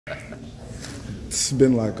It's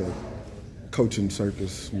been like a coaching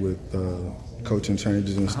circus with coaching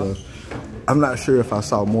changes and stuff. I'm not sure if I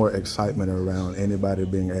saw more excitement around anybody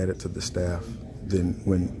being added to the staff than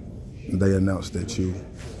when they announced that you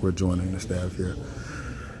were joining the staff here.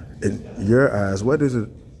 In your eyes, what is it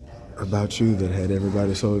about you that had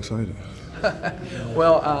everybody so excited?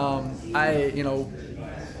 Well, I've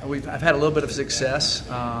had a little bit of success,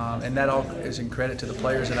 and that all is in credit to the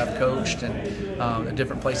players that I've coached and the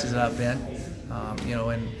different places that I've been.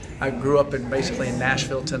 And I grew up basically in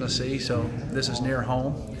Nashville, Tennessee, so this is near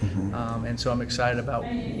home. And so I'm excited about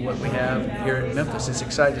what we have here in Memphis. It's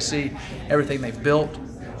exciting to see everything they've built,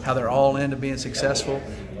 how they're all into being successful,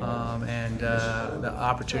 and the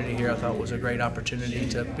opportunity here I thought was a great opportunity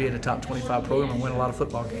to be in a top 25 program and win a lot of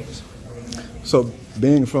football games. So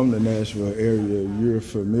being from the Nashville area, you're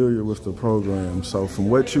familiar with the program. So from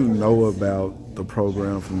what you know about the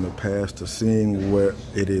program from the past to seeing where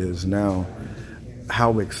it is now,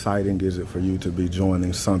 how exciting is it for you to be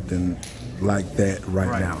joining something like that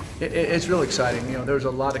right now? It's really exciting. There's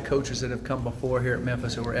a lot of coaches that have come before here at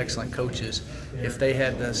Memphis who were excellent coaches. If they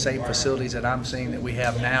had the same facilities that I'm seeing that we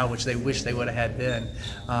have now, which they wish they would have had then,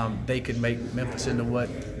 they could make Memphis into what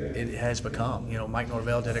it has become. Mike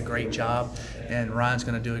Norvell did a great job, and Ryan's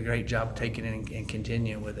going to do a great job taking it and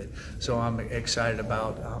continuing with it. So I'm excited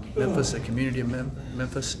about Memphis, the community of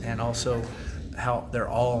Memphis, and also how they're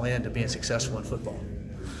all into being successful in football.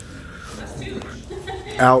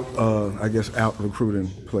 Out recruiting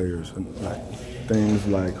players and things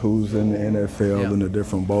like who's in the NFL and the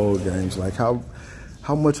different bowl games. Like how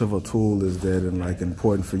much of a tool is that, and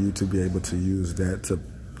important for you to be able to use that to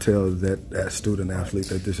tell that student athlete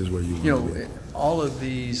that this is where you want to be? All of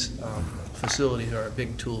these facilities are a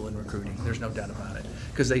big tool in recruiting. There's no doubt about it,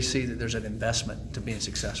 because they see that there's an investment to being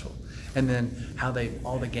successful. And then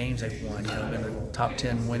all the games they've won. Been the top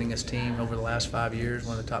 10 winningest team over the last 5 years,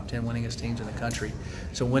 one of the top 10 winningest teams in the country.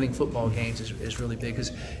 So winning football games is really big,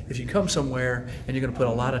 because if you come somewhere and you're going to put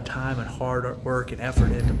a lot of time and hard work and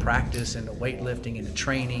effort into practice, into weightlifting, into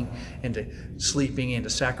training, into sleeping, into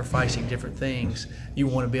sacrificing different things, you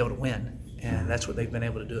want to be able to win. And that's what they've been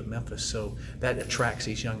able to do at Memphis. So that attracts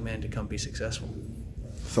these young men to come be successful.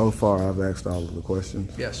 So far, I've asked all of the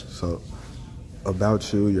questions. Yes. So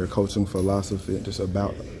about you, your coaching philosophy, and just a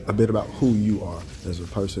bit about who you are as a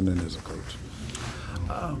person and as a coach.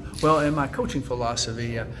 Well, in my coaching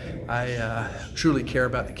philosophy, I truly care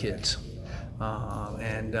about the kids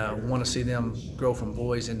and want to see them grow from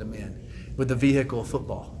boys into men with the vehicle of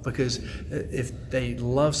football, because if they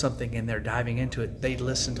love something and they're diving into it, they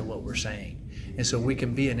listen to what we're saying. And so we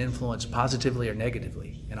can be an influence positively or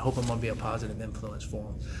negatively, and I hope I'm going to be a positive influence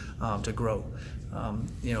for them to grow.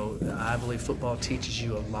 I believe football teaches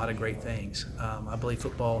you a lot of great things. I believe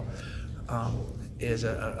football is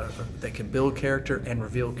that can build character and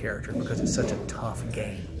reveal character, because it's such a tough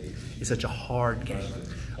game. It's such a hard game.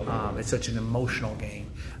 It's such an emotional game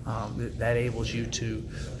that enables you to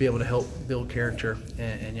be able to help build character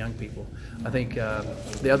in young people. I think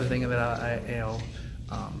the other thing that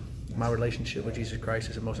my relationship with Jesus Christ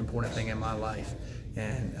is the most important thing in my life,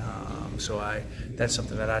 and that's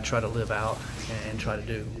something that I try to live out and try to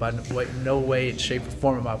do. By no way, shape, or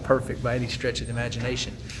form am I perfect by any stretch of the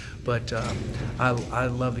imagination, but I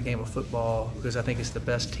love the game of football because I think it's the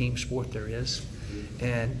best team sport there is.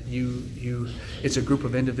 And it's a group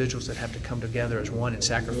of individuals that have to come together as one and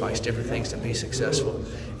sacrifice different things to be successful.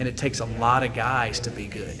 And it takes a lot of guys to be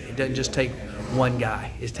good. It doesn't just take one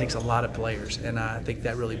guy. It takes a lot of players. And I think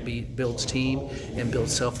that really builds team and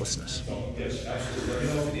builds selflessness.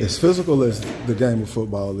 As physical as the game of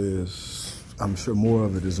football is, I'm sure more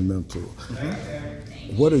of it is mental.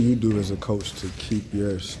 What do you do as a coach to keep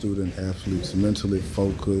your student athletes mentally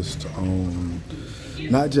focused on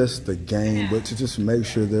not just the game, but to just make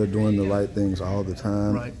sure they're doing the right things all the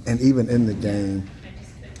time? Right. And even in the game,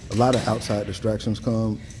 a lot of outside distractions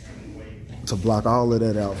come to block all of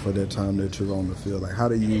that out for that time that you're on the field. Like, how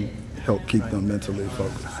do you help keep them mentally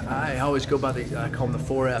focused? I always go by I call them the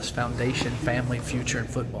 4 F's: foundation, family, future, and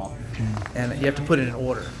football. And you have to put it in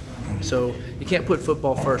order. So you can't put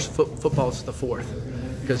football first. Football's the fourth,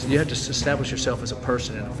 because you have to establish yourself as a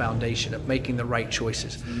person and a foundation of making the right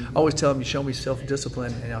choices. I always tell them, you show me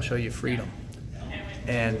self-discipline and I'll show you freedom.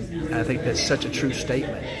 And I think that's such a true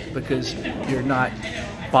statement, because you're not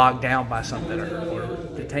bogged down by something or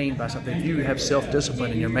detained by something. If you have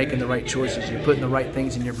self-discipline and you're making the right choices, you're putting the right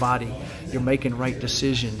things in your body, you're making right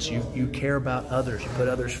decisions, you care about others, you put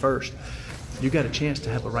others first, you got a chance to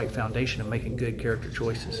have a right foundation of making good character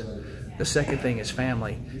choices. The second thing is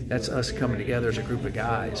family. That's us coming together as a group of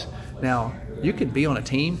guys. Now, you can be on a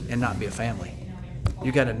team and not be a family.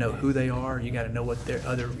 You got to know who they are. You got to know what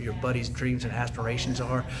your buddies' dreams and aspirations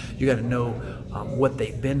are. You got to know what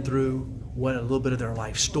they've been through, what a little bit of their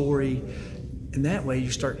life story, and that way you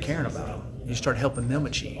start caring about them. You start helping them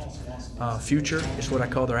achieve. Future is what I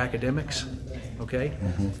call their academics. Okay.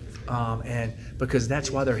 And because that's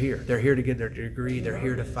why they're here. They're here to get their degree. They're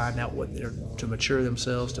here to find out to mature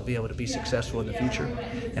themselves, to be able to be successful in the future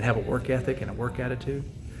and have a work ethic and a work attitude.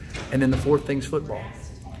 And then the fourth thing's football.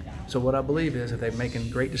 So what I believe is if they're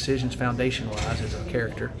making great decisions foundation-wise as a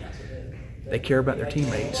character, they care about their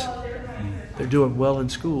teammates, they're doing well in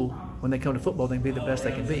school, when they come to football, they can be the best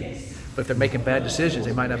they can be. But if they're making bad decisions,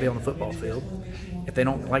 they might not be on the football field. If they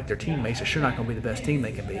don't like their teammates, they're sure not going to be the best team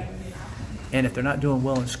they can be. And if they're not doing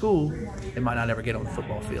well in school, they might not ever get on the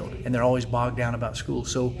football field. And they're always bogged down about school.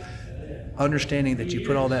 So understanding that you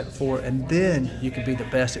put all that forward, and then you can be the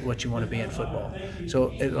best at what you want to be in football.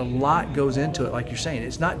 So a lot goes into it, like you're saying.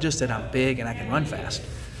 It's not just that I'm big and I can run fast.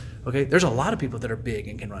 Okay, there's a lot of people that are big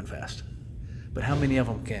and can run fast. But how many of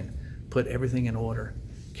them can put everything in order,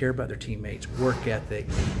 care about their teammates, work ethic,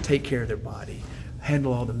 take care of their body,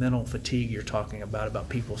 handle all the mental fatigue you're talking about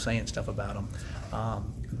people saying stuff about them?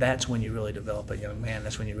 That's when you really develop a young man.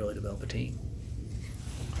 That's when you really develop a team.